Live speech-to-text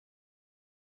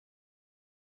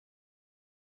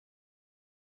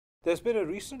There's been a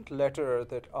recent letter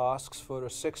that asks for a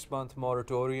 6-month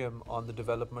moratorium on the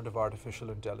development of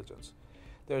artificial intelligence.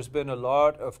 There's been a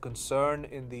lot of concern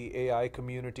in the AI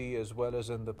community as well as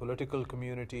in the political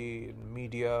community, in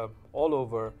media, all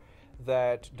over,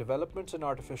 that developments in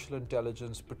artificial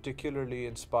intelligence, particularly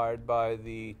inspired by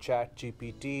the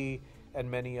ChatGPT and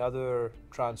many other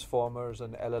transformers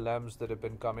and LLMs that have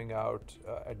been coming out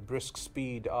at brisk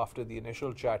speed after the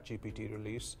initial ChatGPT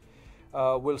release,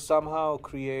 will somehow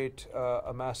create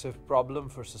a massive problem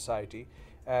for society.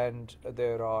 And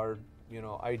there are,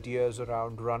 ideas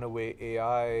around runaway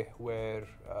AI, where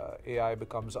AI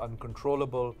becomes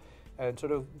uncontrollable, and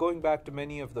sort of going back to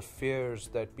many of the fears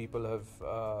that people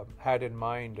have had in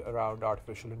mind around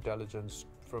artificial intelligence,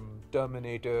 from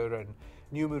Terminator and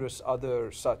numerous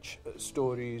other such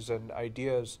stories and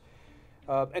ideas.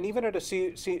 And even at a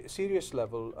serious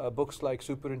level, books like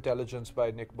Superintelligence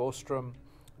by Nick Bostrom,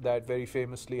 that very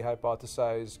famously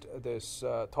hypothesized this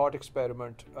thought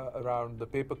experiment around the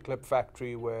paperclip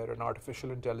factory, where an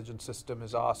artificial intelligence system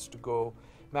is asked to go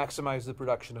maximize the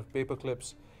production of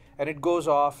paperclips, and it goes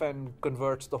off and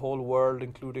converts the whole world,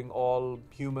 including all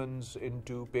humans,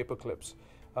 into paperclips.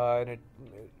 And it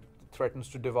threatens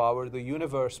to devour the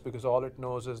universe because all it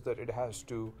knows is that it has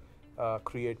to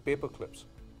create paperclips.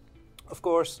 Of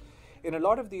course, in a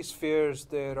lot of these fears,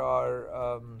 there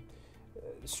are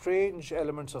strange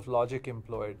elements of logic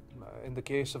employed. In the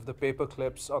case of the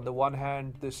paperclips, on the one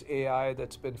hand, this AI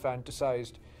that's been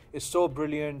fantasized is so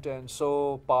brilliant and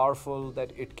so powerful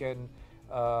that it can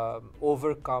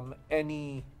overcome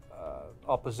any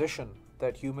opposition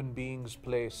that human beings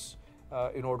place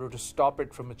in order to stop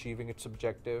it from achieving its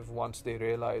objective once they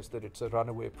realize that it's a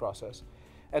runaway process.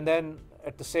 And then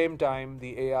at the same time,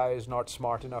 the AI is not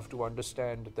smart enough to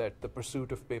understand that the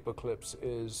pursuit of paperclips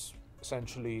is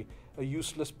essentially a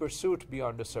useless pursuit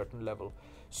beyond a certain level.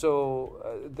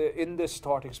 So in this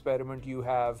thought experiment, you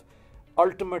have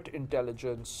ultimate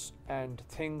intelligence and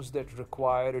things that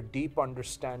require a deep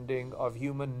understanding of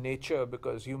human nature,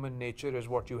 because human nature is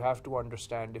what you have to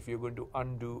understand if you're going to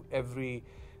undo every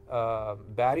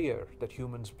barrier that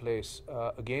humans place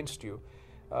against you.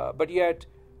 But yet,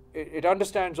 it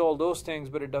understands all those things,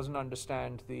 but it doesn't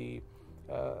understand the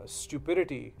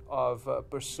stupidity of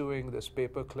pursuing this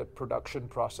paperclip production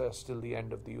process till the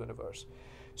end of the universe.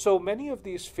 So many of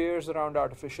these fears around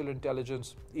artificial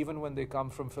intelligence, even when they come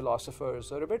from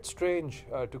philosophers, are a bit strange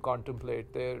to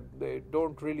contemplate. They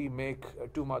don't really make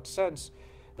too much sense.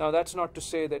 Now, that's not to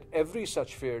say that every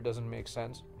such fear doesn't make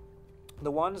sense.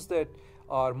 The ones that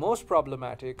are most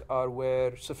problematic are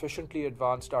where sufficiently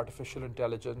advanced artificial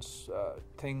intelligence,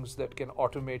 things that can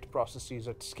automate processes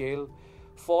at scale,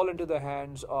 fall into the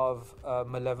hands of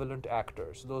malevolent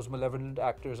actors, those malevolent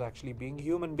actors actually being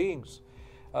human beings.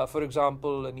 For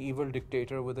example, an evil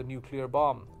dictator with a nuclear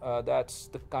bomb. That's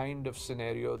the kind of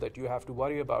scenario that you have to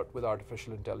worry about with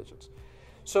artificial intelligence.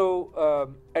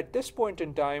 So at this point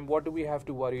in time, what do we have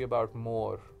to worry about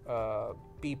more?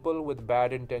 People with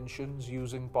bad intentions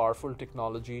using powerful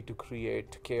technology to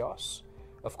create chaos.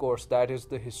 Of course, that is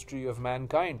the history of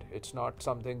mankind. It's not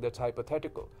something that's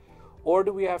hypothetical. Or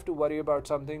do we have to worry about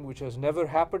something which has never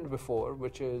happened before,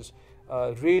 which is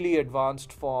a really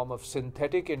advanced form of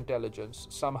synthetic intelligence,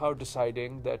 somehow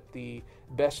deciding that the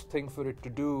best thing for it to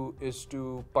do is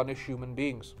to punish human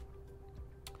beings?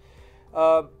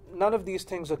 None of these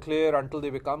things are clear until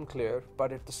they become clear,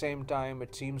 but at the same time,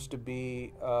 it seems to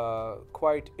be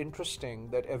quite interesting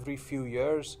that every few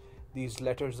years, these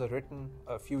letters are written.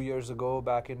 A few years ago,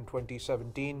 back in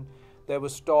 2017, there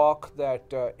was talk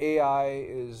that AI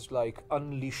is like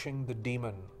unleashing the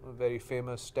demon. A very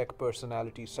famous tech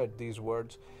personality said these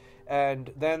words.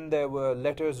 And then there were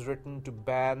letters written to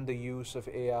ban the use of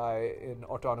AI in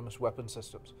autonomous weapon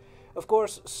systems. Of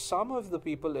course, some of the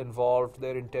people involved,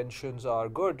 their intentions are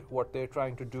good. What they're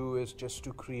trying to do is just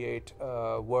to create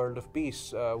a world of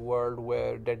peace, a world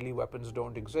where deadly weapons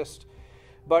don't exist.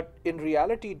 But in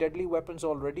reality, deadly weapons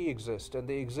already exist, and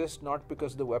they exist not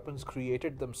because the weapons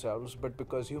created themselves, but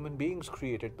because human beings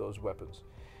created those weapons.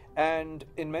 And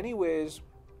in many ways,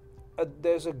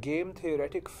 there's a game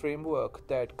theoretic framework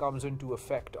that comes into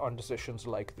effect on decisions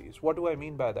like these. What do I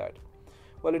mean by that?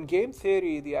 Well, in game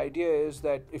theory, the idea is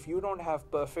that if you don't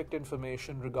have perfect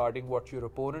information regarding what your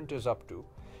opponent is up to,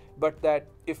 but that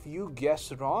if you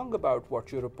guess wrong about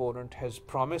what your opponent has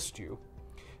promised you,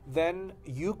 then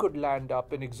you could land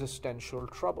up in existential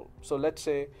trouble. So let's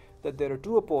say that there are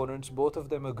two opponents, both of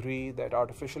them agree that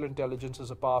artificial intelligence is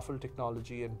a powerful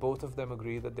technology, and both of them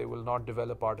agree that they will not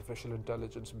develop artificial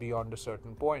intelligence beyond a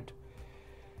certain point.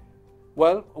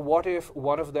 Well, what if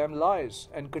one of them lies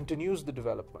and continues the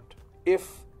development?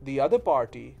 if the other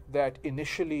party that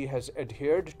initially has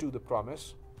adhered to the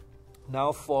promise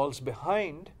now falls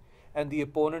behind and the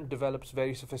opponent develops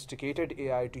very sophisticated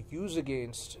AI to use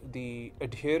against the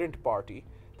adherent party,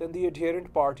 then the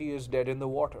adherent party is dead in the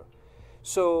water.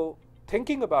 So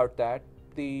thinking about that,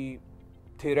 the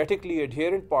theoretically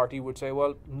adherent party would say,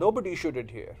 well, nobody should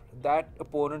adhere. That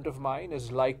opponent of mine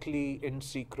is likely in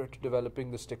secret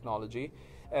developing this technology,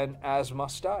 and as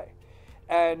must I.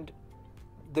 And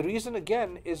the reason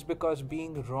again is because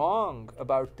being wrong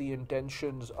about the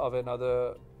intentions of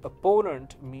another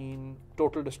opponent mean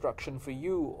total destruction for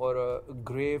you or a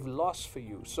grave loss for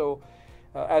you. So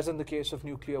as in the case of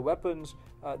nuclear weapons,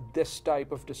 this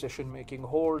type of decision making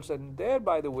holds. And there,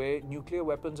 by the way, nuclear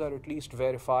weapons are at least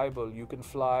verifiable. You can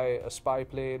fly a spy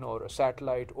plane or a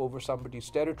satellite over somebody's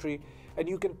territory, and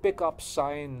you can pick up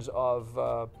signs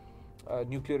of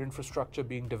nuclear infrastructure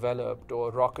being developed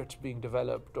or rockets being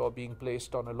developed or being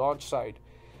placed on a launch site.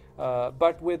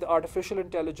 But with artificial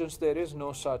intelligence, there is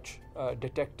no such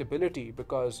detectability,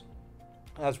 because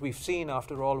as we've seen,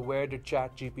 after all, where did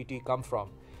ChatGPT come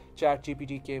from?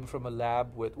 ChatGPT came from a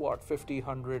lab with 50,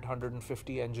 100,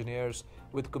 150 engineers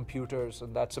with computers,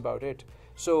 and that's about it.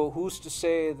 So who's to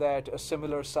say that a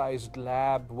similar sized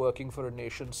lab working for a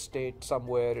nation state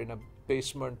somewhere in a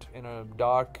basement in a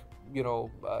dark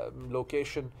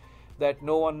location that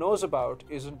no one knows about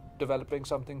isn't developing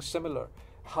something similar?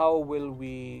 How will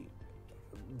we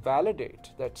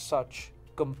validate that such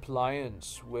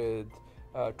compliance with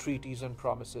treaties and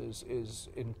promises is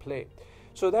in play?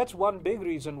 So that's one big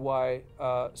reason why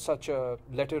such a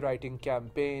letter writing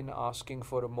campaign asking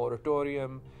for a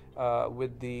moratorium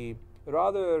with the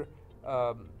rather,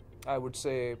 I would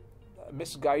say,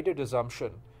 misguided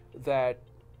assumption that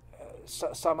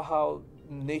somehow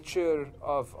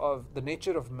the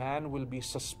nature of man will be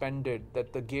suspended,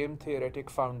 that the game theoretic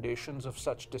foundations of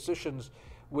such decisions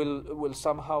will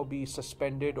somehow be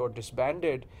suspended or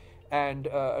disbanded, and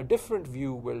a different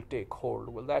view will take hold.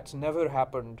 Well, that's never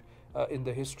happened in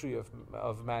the history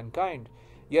of mankind.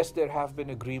 Yes, there have been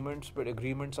agreements, but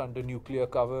agreements under nuclear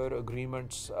cover,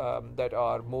 agreements that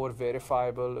are more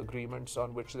verifiable, agreements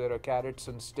on which there are carrots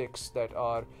and sticks that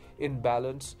are in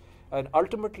balance. And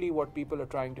ultimately what people are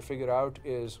trying to figure out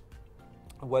is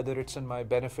whether it's in my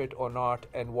benefit or not,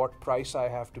 and what price I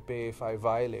have to pay if I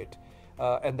violate.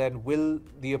 And then will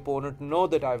the opponent know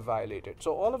that I've violated?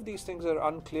 So all of these things are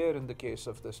unclear in the case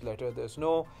of this letter. There's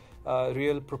no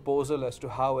real proposal as to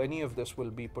how any of this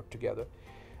will be put together.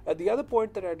 The other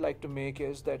point that I'd like to make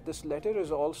is that this letter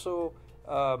is also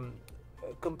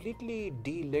completely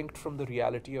de-linked from the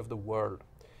reality of the world,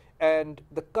 and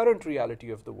the current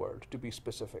reality of the world, to be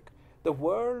specific. The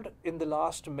world in the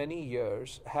last many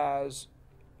years has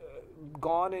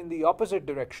gone in the opposite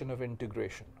direction of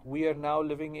integration. We are now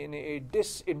living in a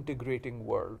disintegrating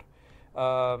world.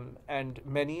 And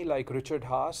many, like Richard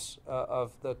Haas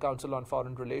of the Council on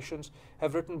Foreign Relations,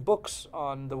 have written books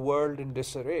on the world in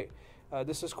disarray.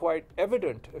 This is quite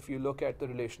evident if you look at the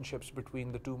relationships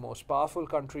between the two most powerful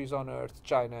countries on earth,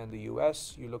 China and the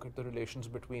US. You look at the relations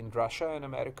between Russia and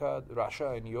America,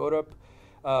 Russia and Europe,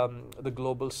 the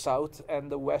global South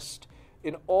and the West.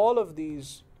 In all of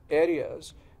these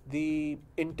areas, the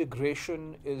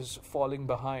integration is falling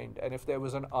behind. And if there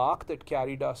was an arc that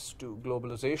carried us to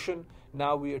globalization,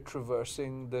 now we are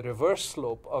traversing the reverse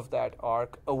slope of that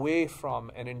arc away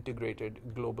from an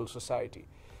integrated global society.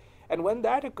 And when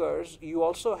that occurs, you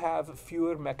also have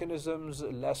fewer mechanisms,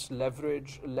 less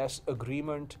leverage, less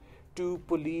agreement to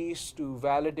police, to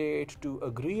validate, to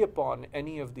agree upon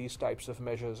any of these types of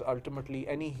measures. Ultimately,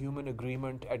 any human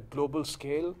agreement at global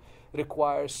scale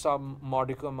requires some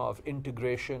modicum of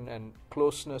integration and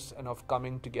closeness and of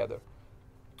coming together.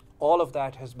 All of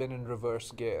that has been in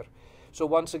reverse gear. So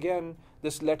once again,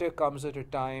 this letter comes at a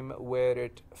time where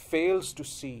it fails to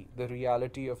see the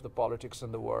reality of the politics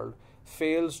in the world,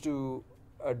 fails to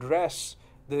address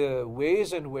the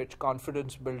ways in which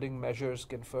confidence-building measures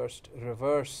can first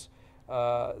reverse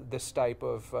this type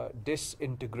of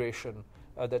disintegration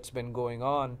that's been going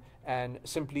on, and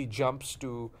simply jumps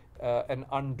to an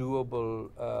undoable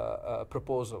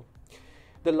proposal.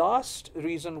 The last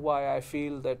reason why I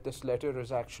feel that this letter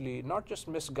is actually not just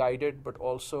misguided but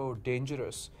also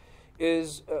dangerous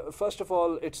is, first of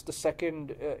all, it's the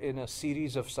second in a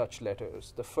series of such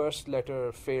letters. The first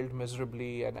letter failed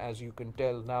miserably, and as you can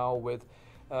tell now with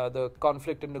the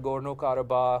conflict in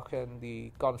Nagorno-Karabakh and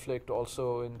the conflict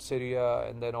also in Syria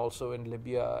and then also in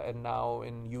Libya and now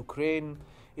in Ukraine,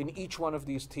 in each one of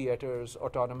these theaters,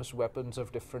 autonomous weapons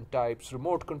of different types,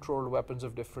 remote-controlled weapons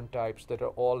of different types that are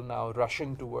all now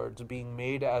rushing towards being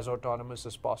made as autonomous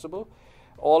as possible.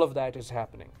 All of that is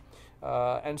happening.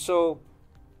 And so,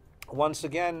 once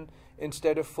again,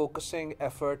 instead of focusing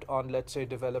effort on, let's say,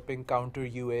 developing counter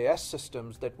UAS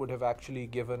systems that would have actually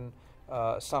given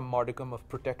some modicum of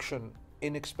protection,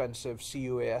 inexpensive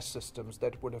CUAS systems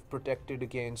that would have protected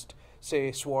against,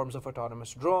 say, swarms of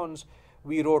autonomous drones,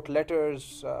 we wrote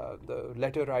letters. The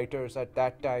letter writers at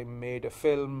that time made a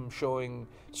film showing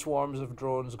swarms of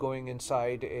drones going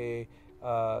inside a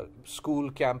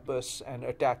school campus and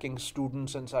attacking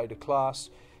students inside a class.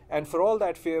 And for all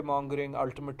that fear mongering,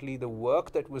 ultimately the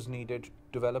work that was needed to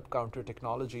develop counter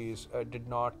technologies did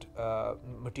not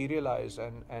materialize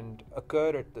and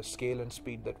occur at the scale and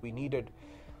speed that we needed.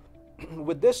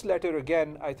 With this letter,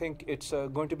 again, I think it's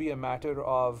going to be a matter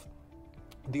of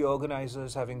the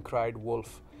organizers having cried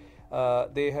wolf.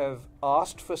 They have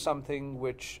asked for something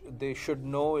which they should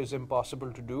know is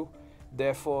impossible to do.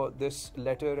 Therefore, this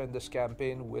letter and this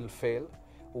campaign will fail.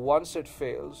 Once it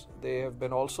fails, they have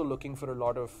been also looking for a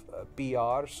lot of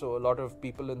PR, so a lot of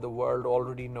people in the world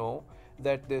already know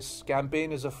that this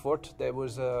campaign is afoot. There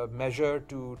was a measure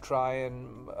to try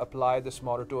and apply this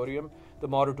moratorium. The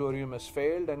moratorium has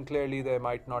failed, and clearly there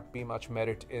might not be much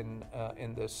merit in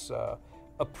this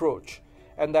approach.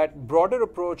 And that broader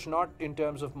approach, not in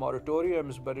terms of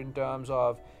moratoriums, but in terms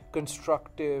of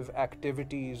constructive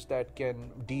activities that can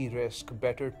de-risk,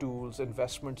 better tools,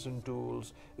 investments in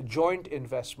tools, joint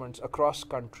investments across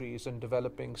countries in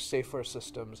developing safer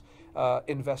systems,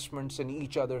 investments in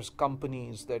each other's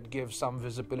companies that give some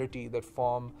visibility, that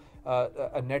form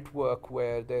a network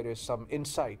where there is some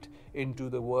insight into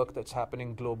the work that's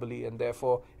happening globally, and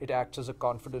therefore it acts as a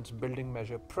confidence building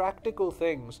measure. Practical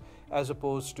things as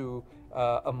opposed to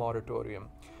a moratorium.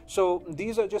 So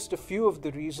these are just a few of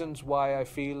the reasons why I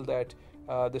feel that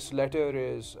this letter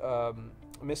is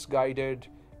misguided,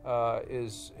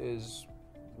 is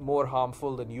more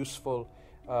harmful than useful.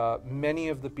 Many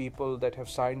of the people that have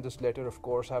signed this letter, of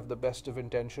course, have the best of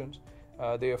intentions.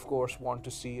 They, of course, want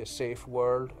to see a safe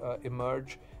world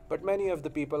emerge. But many of the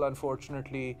people,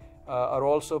 unfortunately, are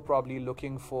also probably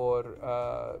looking for,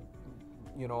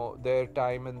 their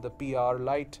time in the PR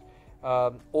light,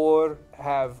 or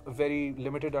have a very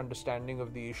limited understanding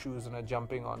of the issues and are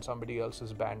jumping on somebody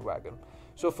else's bandwagon.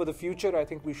 So for the future, I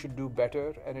think we should do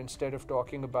better, and instead of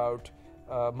talking about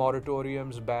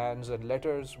moratoriums, bans, and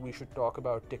letters, we should talk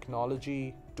about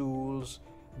technology, tools,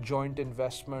 joint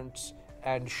investments,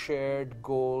 and shared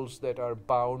goals that are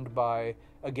bound by,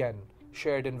 again,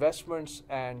 shared investments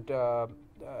and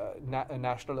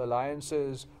national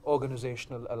alliances,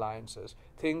 organizational alliances,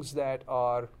 things that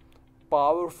are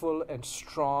powerful and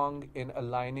strong in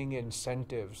aligning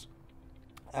incentives,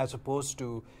 as opposed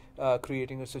to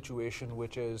creating a situation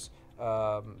which is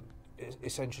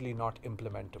essentially not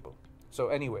implementable. So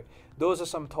anyway, those are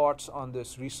some thoughts on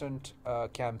this recent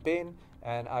campaign,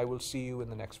 and I will see you in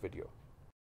the next video.